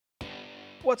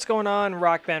What's going on,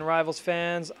 Rock Band Rivals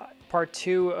fans? Part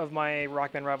 2 of my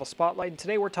Rock Band Rivals Spotlight. And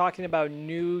today we're talking about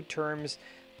new terms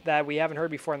that we haven't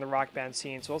heard before in the rock band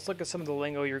scene. So let's look at some of the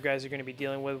lingo you guys are going to be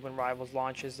dealing with when Rivals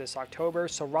launches this October.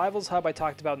 So Rivals Hub, I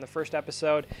talked about in the first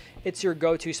episode. It's your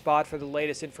go-to spot for the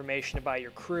latest information about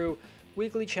your crew.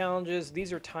 Weekly challenges,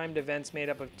 these are timed events made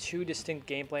up of two distinct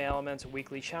gameplay elements,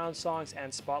 weekly challenge songs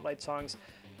and spotlight songs.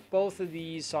 Both of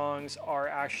these songs are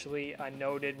actually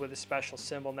noted with a special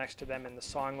symbol next to them in the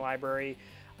song library.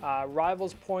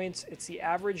 Rivals points, it's the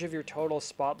average of your total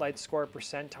spotlight score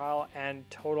percentile and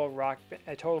total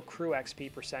crew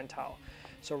XP percentile.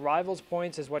 So Rivals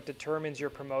points is what determines your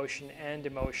promotion and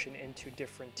demotion into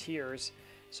different tiers.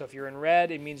 So if you're in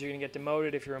red, it means you're going to get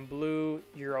demoted. If you're in blue,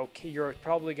 you're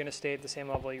probably going to stay at the same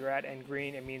level you're at. And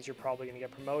green, it means you're probably going to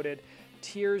get promoted.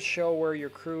 Tiers show where your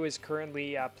crew is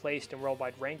currently placed in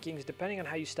worldwide rankings, depending on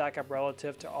how you stack up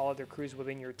relative to all other crews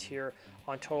within your tier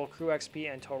on total crew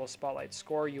XP and total spotlight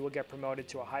score. You will get promoted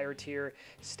to a higher tier,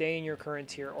 stay in your current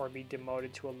tier, or be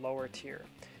demoted to a lower tier.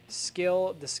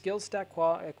 Skill, the skill stack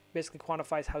basically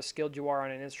quantifies how skilled you are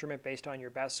on an instrument based on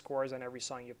your best scores on every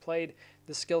song you've played.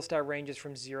 The skill stack ranges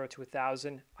from 0 to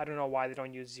 1,000. I don't know why they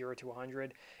don't use 0 to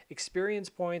 100. Experience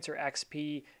points, or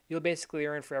XP, you'll basically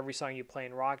earn for every song you play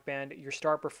in Rock Band. Your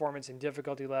star performance and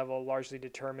difficulty level largely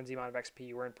determines the amount of XP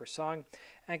you earn per song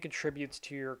and contributes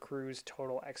to your crew's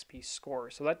total XP score.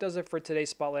 So that does it for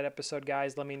today's Spotlight episode,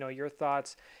 guys. Let me know your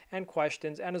thoughts and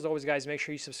questions. And as always, guys, make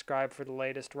sure you subscribe for the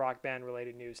latest Rock Band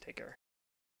related news. Take care.